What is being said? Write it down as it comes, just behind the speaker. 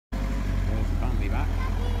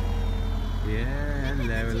Yeah,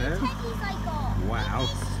 hello, hello. Wow,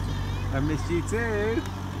 I missed you too.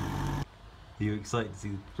 Are you excited to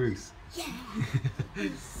see Bruce? Yeah.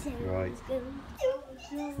 Right.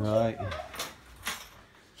 Right.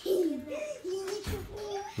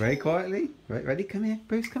 Very quietly. Right, ready? Come here,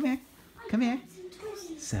 Bruce. Come here. Come here.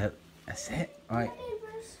 So that's it. Right.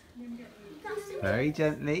 Very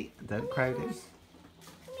gently. Don't crowd him.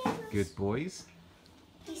 Good boys.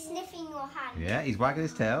 He's sniffing your hand. Yeah, he's wagging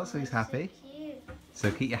his tail, so he's happy. So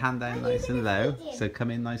keep your hand down nice and low. So come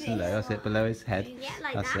in nice and low. That's it, below his head.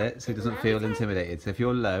 That's it. So he doesn't feel intimidated. So if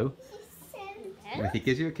you're low, if he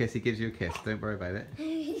gives you a kiss, he gives you a kiss. Don't worry about it.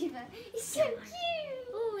 He's so cute.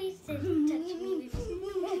 Oh, he's so touching me.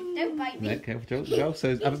 Don't bite me. Okay, Joe.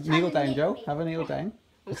 So have a kneel down, Joe. Have a kneel down.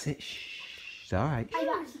 That's it. Shh. It's all right. I've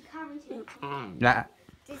actually carried him. Yeah.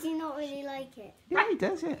 Does he not really like it? Yeah, he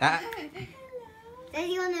does. Yeah. Does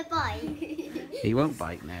he want to bite? He won't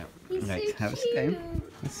bite now. He's Right, so have a cute. sit down.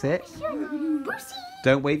 That's it. Brucey.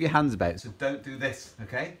 Don't wave your hands about. So don't do this,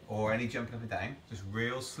 okay? Or any jumping up and down. Just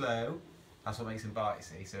real slow. That's what makes him bite,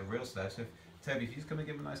 see? So real slow. So Toby, if you just come and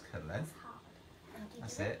give him a nice cuddle then.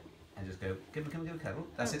 That's it. And just go, give him a cuddle.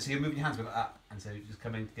 That's it. So you're moving your hands like that. And so you just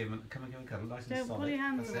come and give him a cuddle, nice and solid. Don't pull your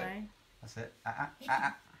hands That's away. That's it.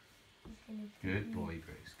 Good boy,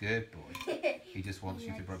 Bruce. Good boy. He just wants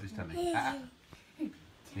you to rub his tummy.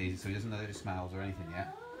 So he doesn't know that it smells or anything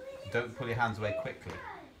yet. Don't pull your hands away quickly.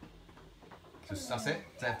 Just that's it.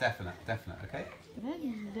 Definite. Okay.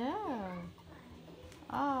 Hello.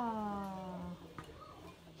 Oh,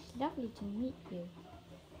 it's lovely to meet you.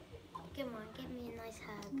 Come on, give me a nice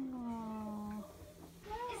hug. Oh.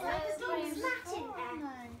 It's like a dog's mat in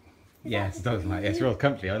there. Yeah, it's a dog's mat. Yeah, it's real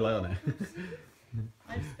comfy. I lie on it.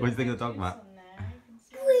 What do you think of the dog mat?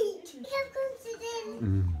 Wait, come sit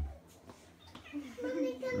in.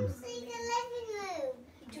 Mummy, come see the living room.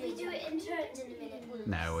 Do we do it in turns in a minute?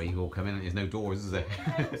 No, you all come in. There's no doors, is there?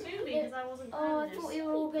 Because I wasn't. Oh, I thought you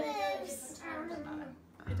were all going to go. It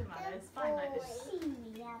doesn't matter. It's fine like this.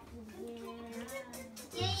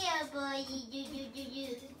 Yeah, boy. You.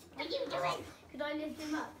 What are you doing? Could I lift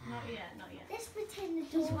him up? Not yet. Not yet. Let's pretend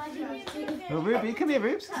the door's wide. Oh, Ruby, come here,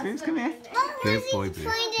 Rubes. Rubes, come here. Good boy, Rubes.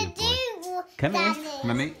 Good boy. Come here,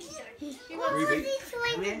 Mummy. Ruby,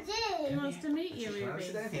 come here. He wants to meet you, Ruby.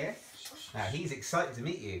 Sit down here. Now, he's excited to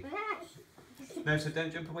meet you. No, so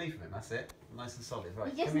don't jump away from him. That's it. Nice and solid.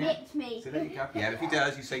 Right. He just come here. nipped me. So there you go. Yeah, if he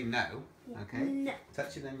does, you say no. Okay. No.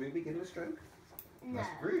 Touch it then, Ruby. Give him a stroke. No. That's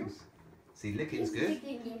Bruce. See, licking's good.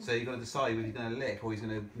 So you've got to decide whether he's going to lick or he's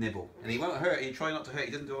going to nibble. And he won't hurt you. Try not to hurt.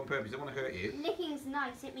 He doesn't do it on purpose. He doesn't want to hurt you. Licking's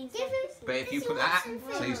nice. It means. But if you put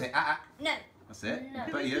so you say No. That's it. No.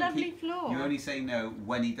 But you This don't lovely keep, floor. you only say no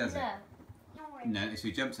when he does it. No. No, so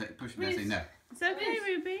he jumps it, push him and say no. It's okay,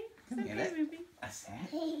 Ruby. It's Come here, okay, look. Ruby. That's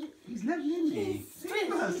it. He's lovely, isn't he? He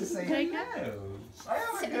wants to say Take no. I am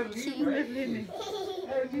a good Lovely, Libra. isn't he?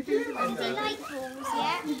 Oh, you do Do like you that. like balls,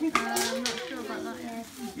 yeah? I'm not sure about that yet.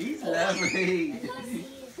 He's lovely.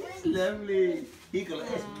 He's lovely. He got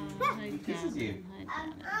his. He kisses you.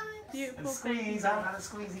 Beautiful And baby. squeeze. I haven't had a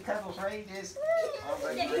squeezy cuddle for ages. Oh,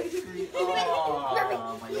 my God.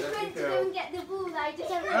 He's meant to go and get the ball out.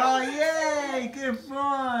 Oh, yay! Good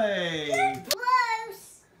boy! Close!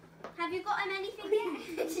 Have you got him anything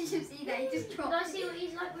yet? Did you see that? He just dropped. Can I see what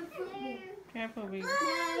he's like with football? Careful, Ruby. No,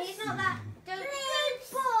 he's not that. Don't. Good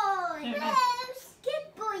boy! Yeah. Bruce! Good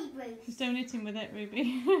boy, Bruce. Just don't hit him with it,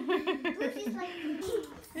 Ruby. Bruce is like.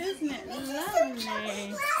 Isn't it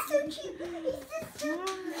lovely? That's so cute.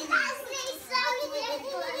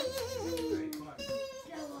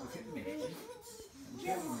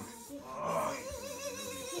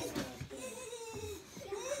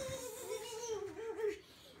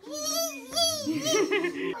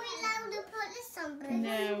 He's so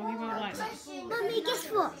No, he won't like that. Mummy, guess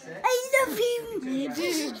what? I love him. You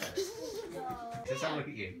do. Does that look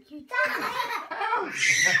at you? I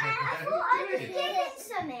thought I was giving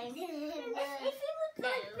something. If you would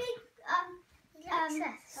like me,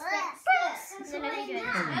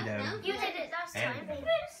 No. you did it last time.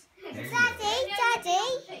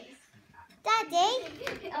 Daddy.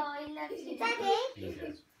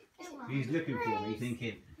 He's looking for me,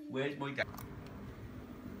 thinking, where's my dad?